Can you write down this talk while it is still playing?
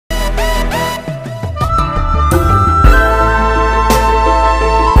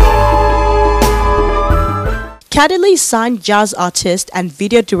Cadily signed jazz artist and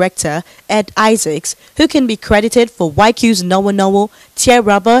video director Ed IZYCS, who can be credited for YQ's Nowo Nowo, Tear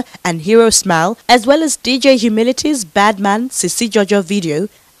Rubber and Hero Smile, as well as DJ Humility's Bad Man Sisi Jojo video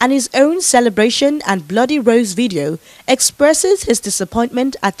and his own Celebration and Bloody Rose video, expresses his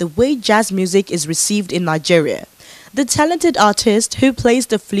disappointment at the way jazz music is received in Nigeria. The talented artist, who plays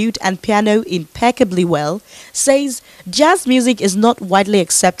the flute and piano impeccably well, says jazz music is not widely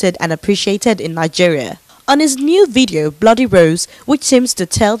accepted and appreciated in Nigeria. On his new video, Bloody Rose, which seems to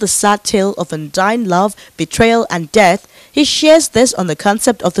tell the sad tale of undying love, betrayal and death, he shares this on the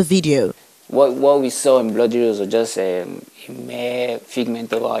concept of the video. What we saw in Bloody Rose was just a mere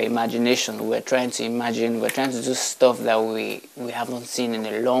figment of our imagination. We're trying to imagine, we're trying to do stuff that we haven't seen in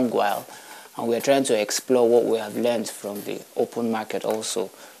a long while. And we're trying to explore what we have learned from the open market also.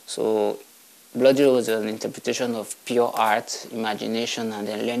 So Bloody Rose is an interpretation of pure art, imagination, and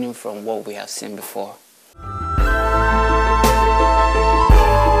then learning from what we have seen before.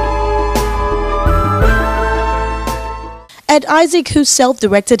 Ed IZYCS, who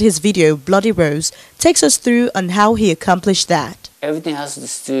self-directed his video Bloody Rose, takes us through on how he accomplished that. Everything has to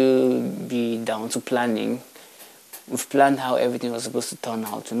still be down to planning. We've planned how everything was supposed to turn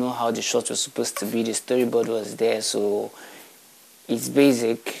out, to know how the shot was supposed to be. The storyboard was there, so it's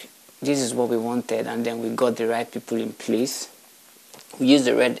basic. This is what we wanted, and then we got the right people in place. We used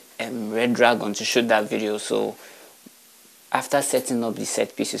the red dragon to shoot that video, so after setting up the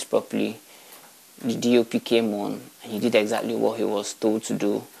set pieces properly, the DOP came on and he did exactly what he was told to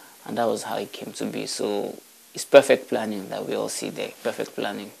do, and that was how it came to be. So it's perfect planning that we all see there, perfect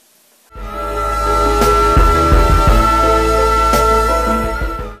planning.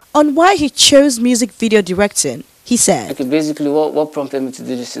 On why he chose music video directing, he said, Okay, basically what prompted me to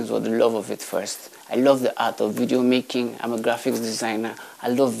do these things was the love of it first. I love the art of video making. I'm a graphics designer. I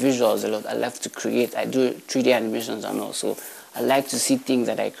love visuals a lot. I love to create. I do 3D animations and all. So I like to see things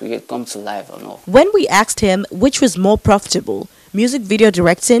that I create come to life and all. When we asked him which was more profitable, music video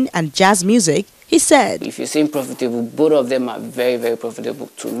directing and jazz music, he said, If you're saying profitable, both of them are very, very profitable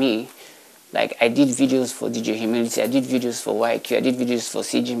to me. Like, I did videos for DJ Humility, I did videos for YQ, I did videos for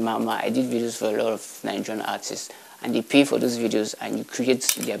CG Mama, I did videos for a lot of Nigerian artists. And they pay for those videos and you create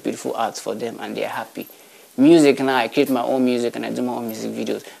their beautiful art for them and they're happy. Music now, I create my own music and I do my own music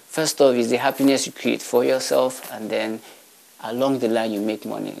videos. First off is the happiness you create for yourself, and then along the line you make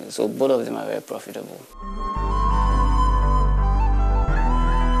money. So both of them are very profitable.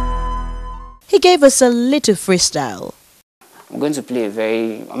 He gave us a little freestyle. I'm going to play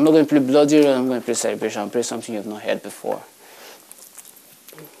I'm not going to play Bloody Rose, I'm going to play Celebration. I'll play something you've not heard before.